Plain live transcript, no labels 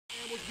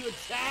Was good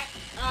chat.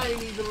 I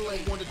ain't even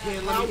late. 1 to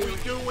 10. How we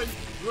doing,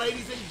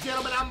 ladies and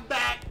gentlemen? I'm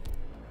back.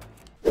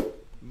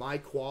 My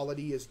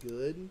quality is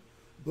good,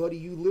 buddy.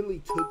 You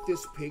literally took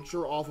this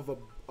picture off of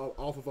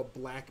a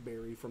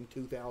BlackBerry from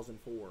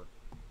 2004.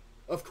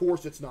 Of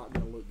course, it's not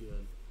gonna look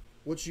good.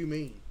 What you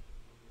mean?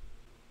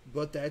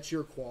 But that's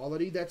your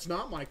quality? That's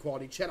not my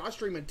quality. Chat, I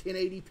stream in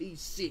 1080p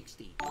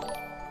 60.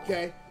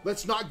 Okay?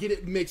 Let's not get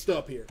it mixed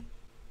up here.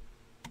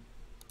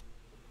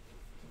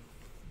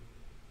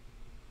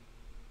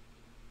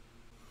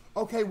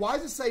 Okay, why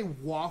does it say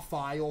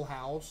Waffle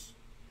House?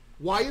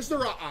 Why is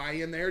there an I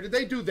in there? Did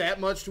they do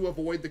that much to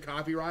avoid the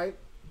copyright?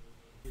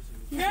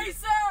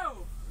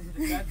 CaseOh!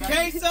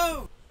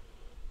 CaseOh!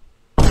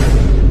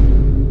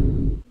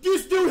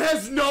 This dude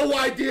has no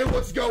idea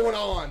what's going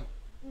on.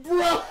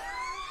 Bro!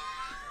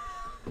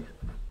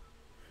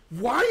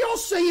 Why are y'all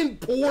saying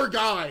poor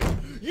guy?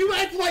 You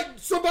act like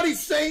somebody's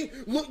saying,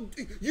 look,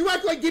 you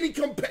act like getting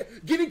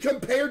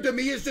compared to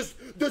me is just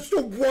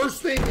the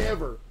worst thing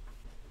ever.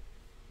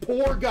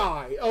 Poor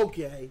guy.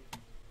 Okay.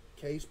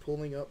 Case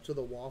pulling up to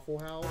the Waffle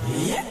House.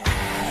 Yeah.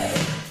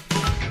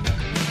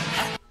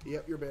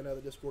 Yep, you're banned out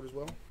of the Discord as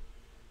well.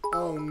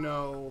 Oh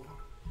no.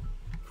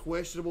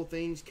 Questionable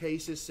things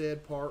Case has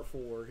said, part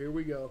 4. Here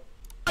we go.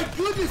 My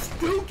goodness,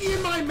 Dookie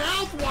in my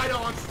mouth. Why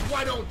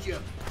don't you?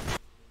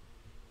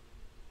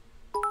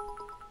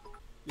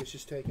 It's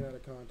just taken out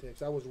of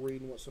context. I was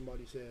reading what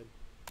somebody said.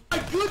 My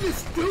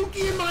goodness,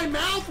 Dookie in my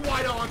mouth.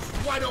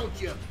 Why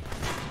don't you?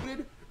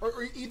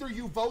 Or either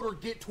you vote or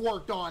get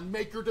twerked on.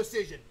 Make your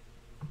decision.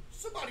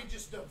 Somebody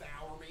just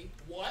devour me.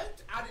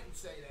 What? I didn't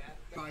say that.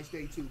 Nice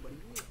day too, buddy.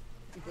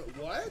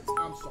 What?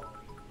 I'm sorry.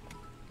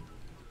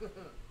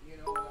 You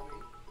know what I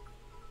mean?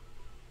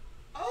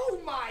 Oh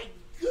my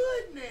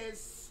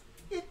goodness!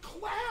 It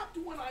clapped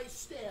when I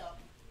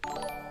stepped.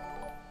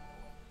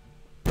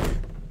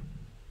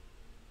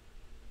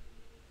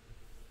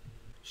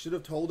 Should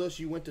have told us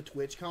you went to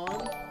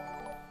TwitchCon.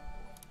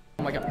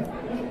 Oh my god.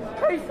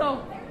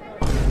 CaseOh!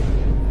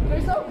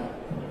 CaseOh!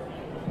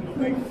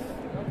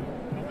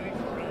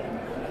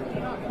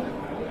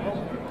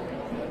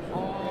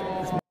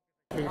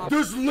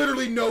 There's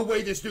literally no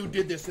way this dude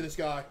did this to this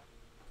guy.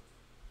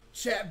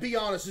 Chat, be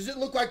honest. Does it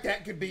look like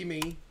that could be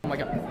me? Oh my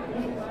god.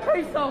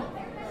 CaseOh!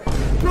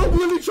 Bro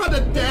really tried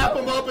to dap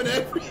him up and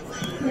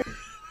everything.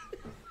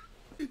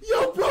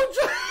 Yo, bro.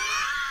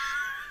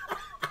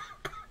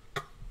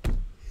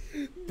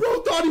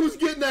 Bro thought he was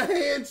getting a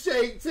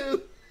handshake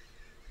too.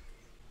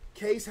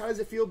 Case, how does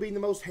it feel being the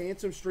most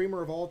handsome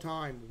streamer of all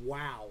time?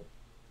 Wow.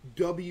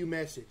 W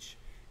message.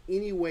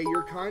 Anyway,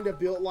 you're kind of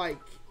built like...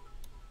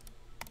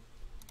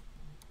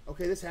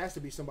 Okay, this has to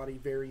be somebody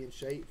very in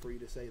shape for you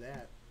to say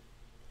that.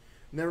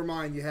 Never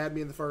mind, you had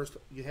me in the first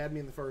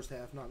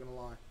half, not gonna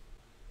lie.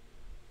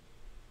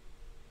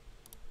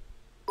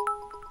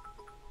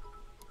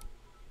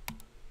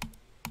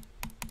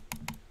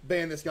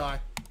 Ban this guy.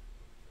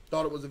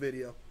 Thought it was a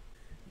video.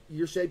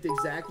 You're shaped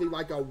exactly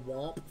like a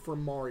Womp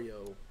from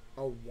Mario.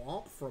 A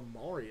Womp from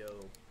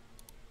Mario?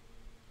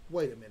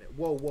 Wait a minute.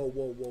 Whoa, whoa,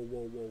 whoa, whoa,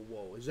 whoa, whoa,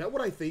 whoa. Is that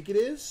what I think it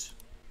is?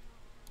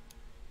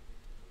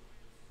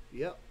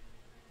 Yep.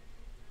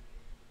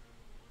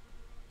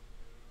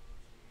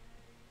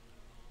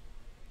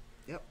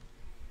 Yep.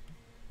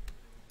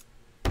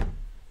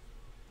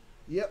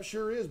 Yep,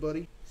 sure is,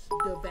 buddy.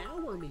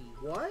 Devour me.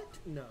 What?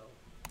 No.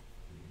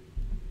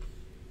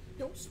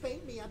 Don't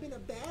spank me. I've been a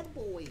bad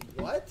boy.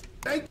 What?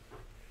 Thank.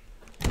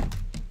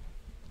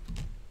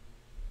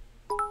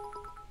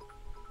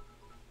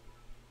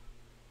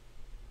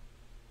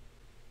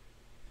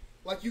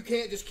 Like, you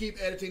can't just keep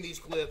editing these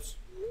clips.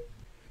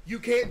 You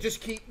can't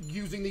just keep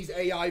using these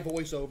AI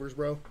voiceovers,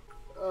 bro.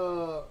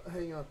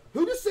 Hang on.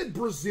 Who just said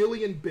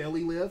Brazilian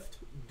belly lift?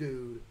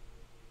 Dude.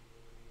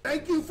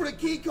 Thank you for the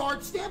key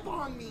card. Step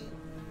on me.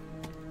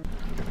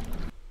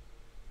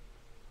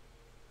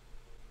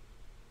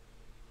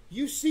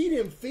 You see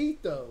them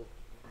feet, though.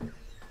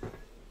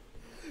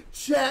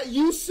 Chat,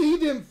 you see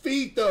them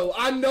feet, though.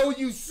 I know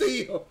you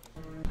see them.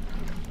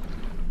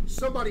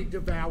 Somebody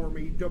devour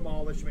me,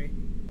 demolish me.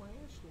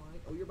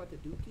 Flashlight. Oh, you're about to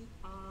dookie?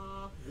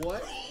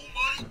 What? Oh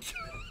my god.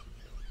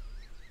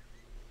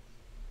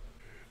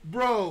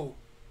 Bro.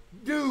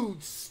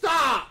 Dude,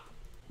 stop.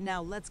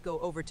 Now let's go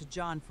over to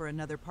John for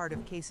another part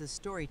of Case's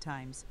story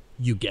times.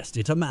 You guessed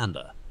it,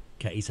 Amanda.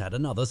 Case had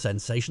another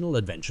sensational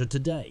adventure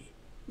today.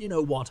 You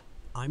know what?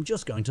 I'm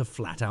just going to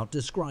flat out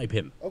describe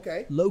him.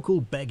 Okay. Local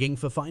begging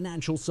for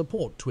financial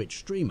support Twitch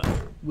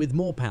streamer with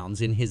more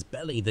pounds in his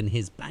belly than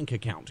his bank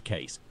account.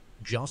 Case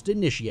just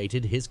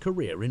initiated his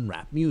career in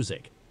rap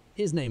music.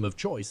 His name of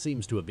choice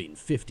seems to have been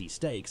 50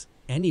 Stakes.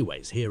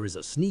 Anyways, here is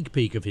a sneak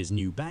peek of his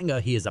new banger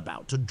he is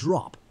about to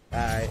drop.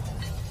 Alright,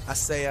 I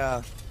say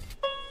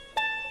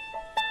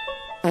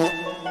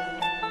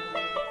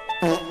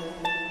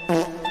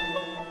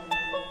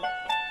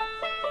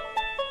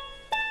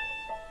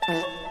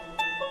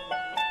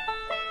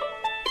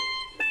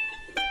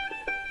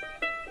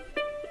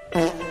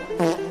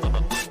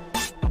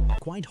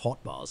Quite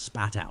hot bars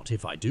spat out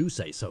if I do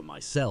say so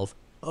myself.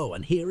 Oh,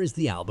 and here is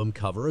the album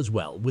cover as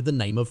well, with the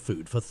name of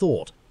Food for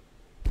Thought.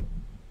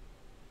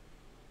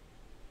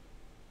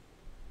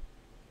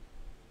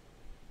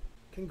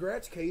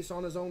 Congrats, Case,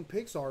 on his own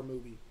Pixar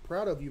movie.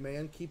 Proud of you,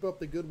 man. Keep up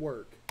the good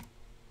work.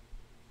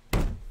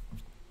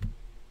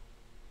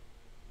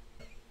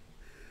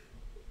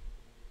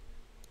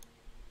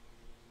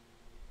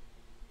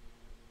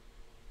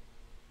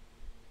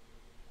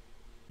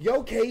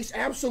 Yo, Case,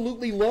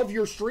 absolutely love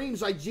your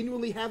streams. I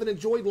genuinely haven't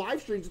enjoyed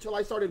live streams until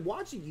I started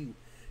watching you.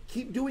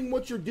 Keep doing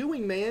what you're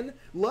doing, man.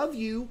 Love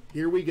you.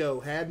 Here we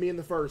go. Had me in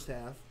the first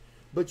half.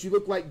 But you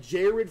look like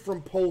Jared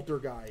from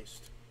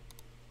Poltergeist.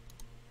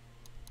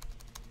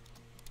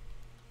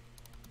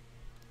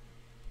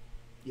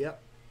 Yep.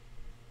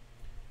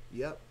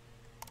 Yep.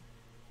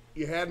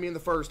 You had me in the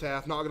first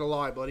half, not gonna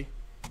lie, buddy.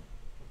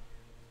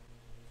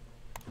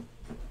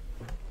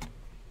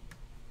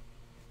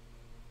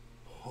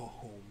 Oh,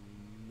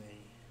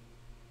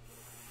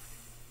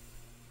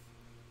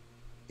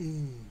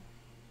 man.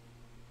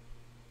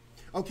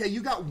 Okay,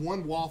 you got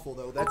one waffle,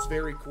 though. That's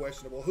very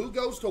questionable. Who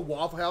goes to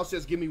Waffle House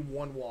and says, give me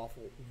one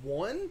waffle?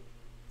 One?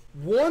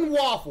 One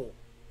waffle.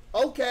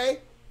 Okay.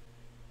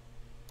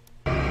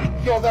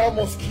 Yo, that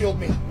almost killed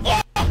me.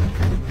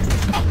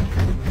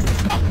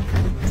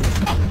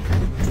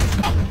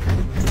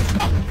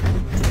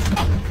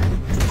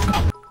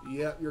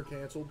 Yep, you're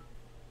canceled.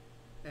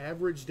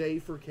 Average day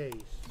for Case.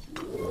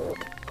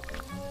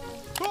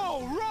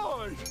 All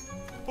right!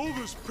 All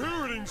this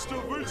parroting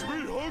stuff makes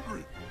me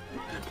hungry.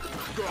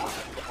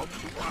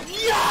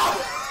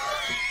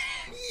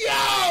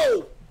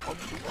 Yo!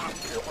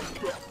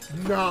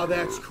 Nah,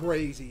 that's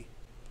crazy.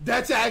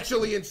 That's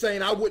actually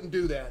insane. I wouldn't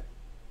do that.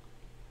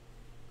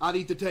 I'd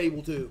eat the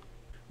table, too.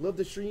 Love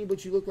the stream,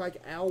 but you look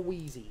like Al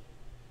Weezy.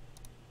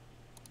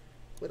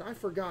 But I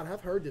forgot.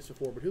 I've heard this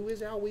before, but who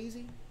is Al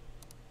Weezy?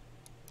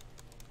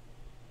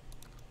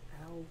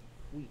 Al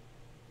Weezy.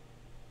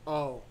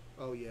 Oh.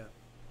 Oh, yeah.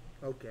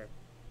 Okay.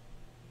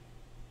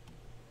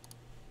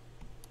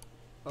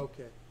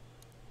 Okay.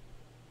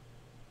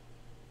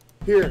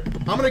 Here,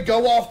 I'm going to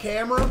go off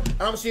camera, and I'm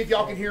going to see if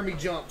y'all can hear me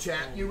jump,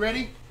 chat. You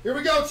ready? Here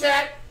we go,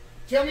 chat.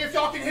 Tell me if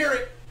y'all can hear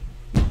it.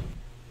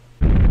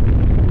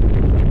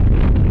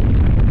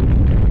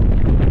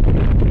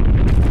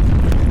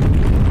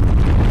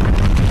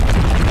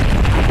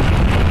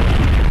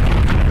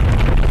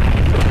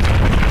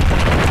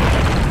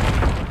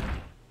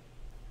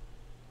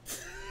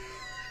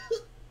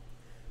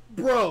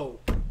 Bro.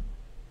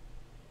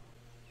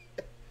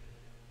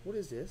 What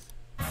is this?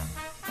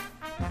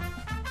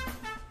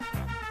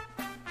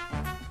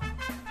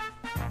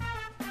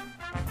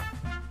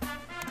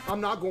 I'm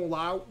not gonna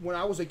lie, when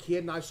I was a kid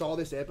and I saw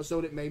this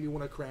episode, it made me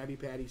want a Krabby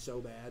Patty so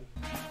bad.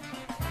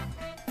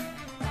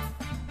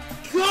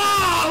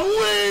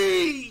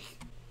 Golly!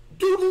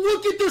 Dude,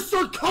 look at the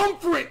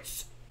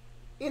circumference!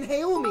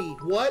 Inhale me.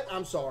 What?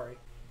 I'm sorry.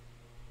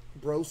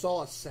 Bro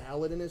saw a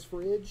salad in his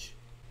fridge?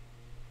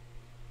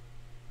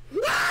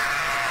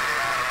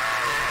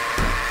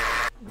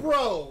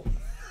 Bro.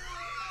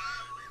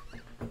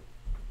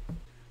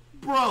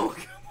 Bro.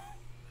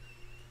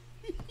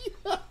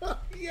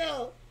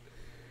 Yo.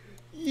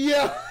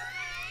 Yo.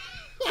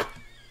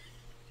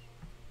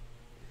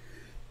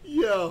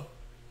 Yo.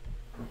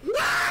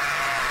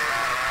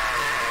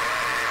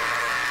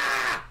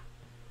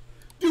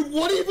 Dude,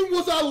 what even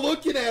was I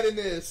looking at in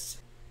this?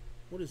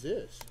 What is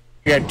this?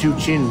 You got two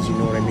chins, you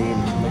know what I mean?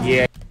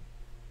 Yeah.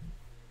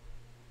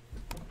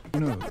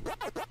 No.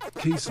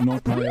 Case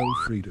not my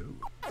Alfredo.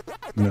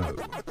 No.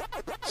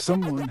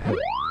 Someone help.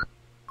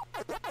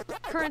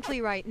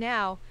 Currently right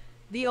now,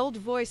 the old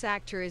voice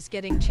actor is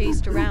getting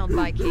chased around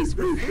by Case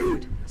for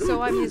food,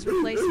 so I'm his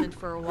replacement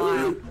for a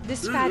while.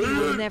 This fatty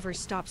will never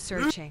stop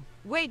searching.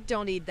 Wait,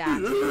 don't eat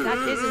that. That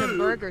isn't a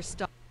burger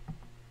stop.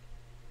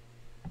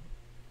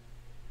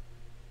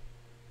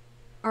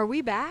 Are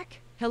we back?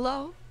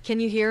 Hello? Can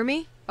you hear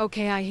me?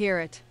 Okay, I hear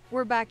it.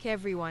 We're back,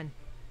 everyone.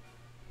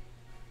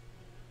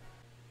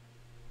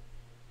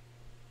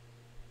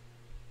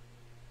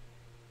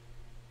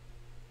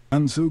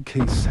 And so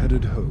Case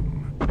headed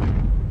home.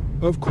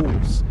 Of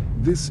course,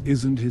 this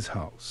isn't his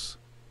house.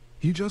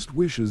 He just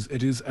wishes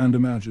it is and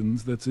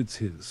imagines that it's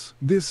his.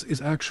 This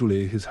is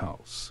actually his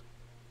house.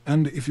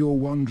 And if you're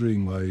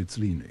wondering why it's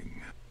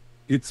leaning,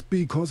 it's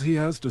because he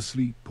has to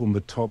sleep on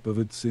the top of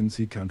it since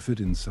he can't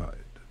fit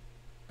inside.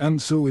 And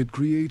so it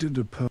created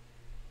a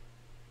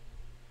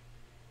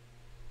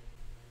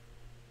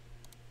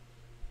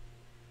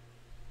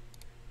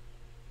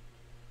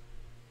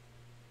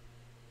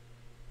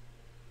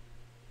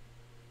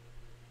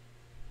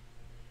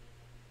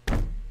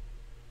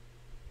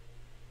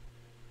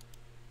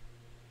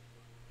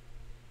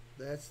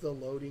That's the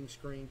loading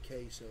screen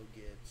CaseOh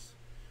gets.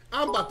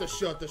 I'm about to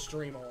shut the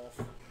stream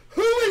off.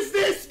 Who is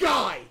this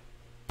guy?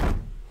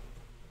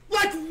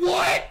 Like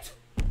what?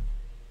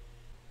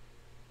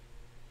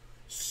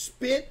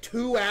 Spent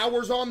 2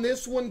 hours on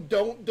this one?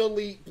 Don't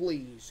delete,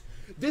 please.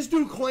 This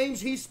dude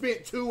claims he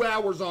spent 2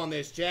 hours on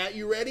this, chat.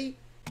 You ready?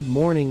 Good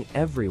morning,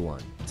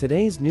 everyone.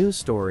 Today's news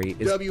story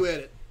is... W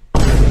edit.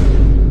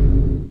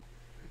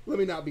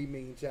 me not be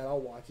mean, Chad. I'll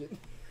watch it.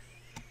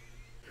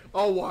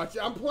 I'll watch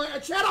it. I'm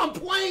playing. Chad, I'm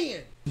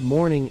playing.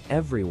 Morning,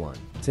 everyone.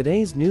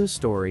 Today's news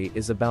story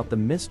is about the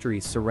mystery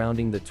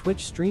surrounding the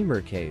Twitch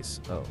streamer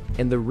CaseOh,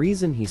 and the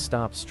reason he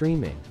stopped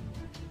streaming.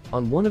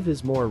 On one of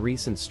his more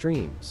recent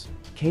streams,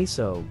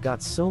 CaseOh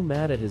got so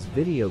mad at his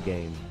video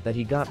game that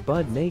he got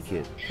butt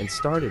naked and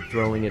started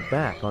throwing it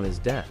back on his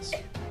desk.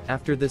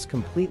 After this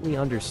completely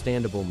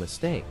understandable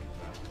mistake,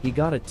 he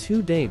got a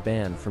 2-day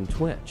ban from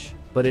Twitch,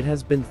 but it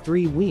has been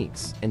 3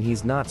 weeks and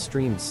he's not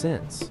streamed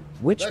since,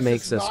 which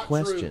makes us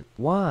question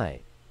why.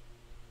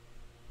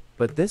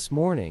 But this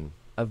morning,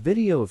 a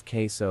video of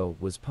CaseOh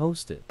was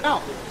posted.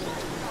 Ow!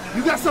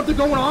 You got something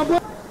going on, bro?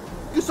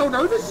 You so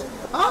nervous?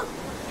 Huh?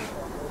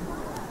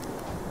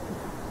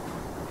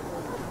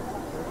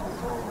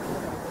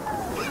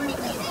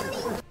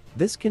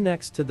 This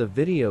connects to the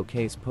video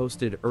Case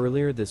posted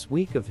earlier this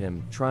week of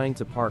him trying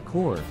to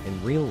parkour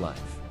in real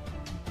life.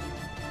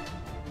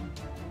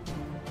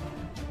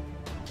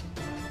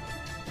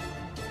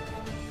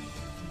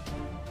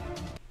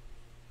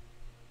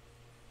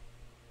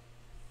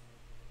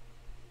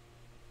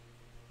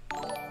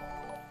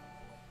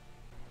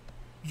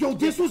 Yo,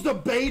 this was the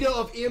beta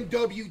of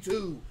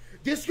MW2.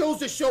 This goes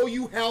to show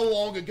you how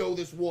long ago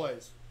this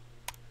was.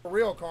 For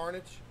real,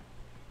 Carnage.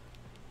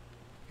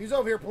 He's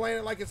over here playing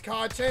it like it's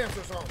COD Champs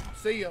or something.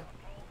 See ya.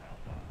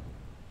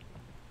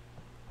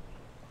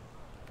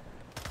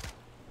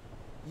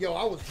 Yo,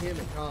 I was him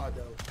in COD,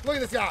 though. Look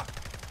at this guy.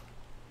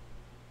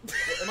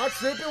 Am I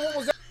tripping? What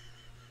was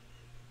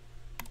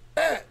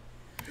that?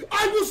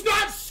 I was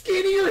not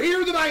skinnier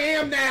here than I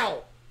am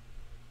now.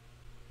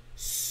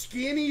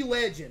 Skinny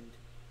legend.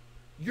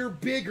 You're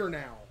bigger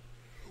now.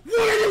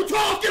 What are you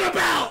talking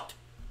about?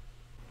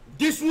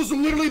 This was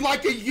literally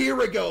like a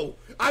year ago.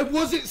 I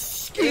wasn't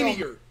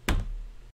skinnier.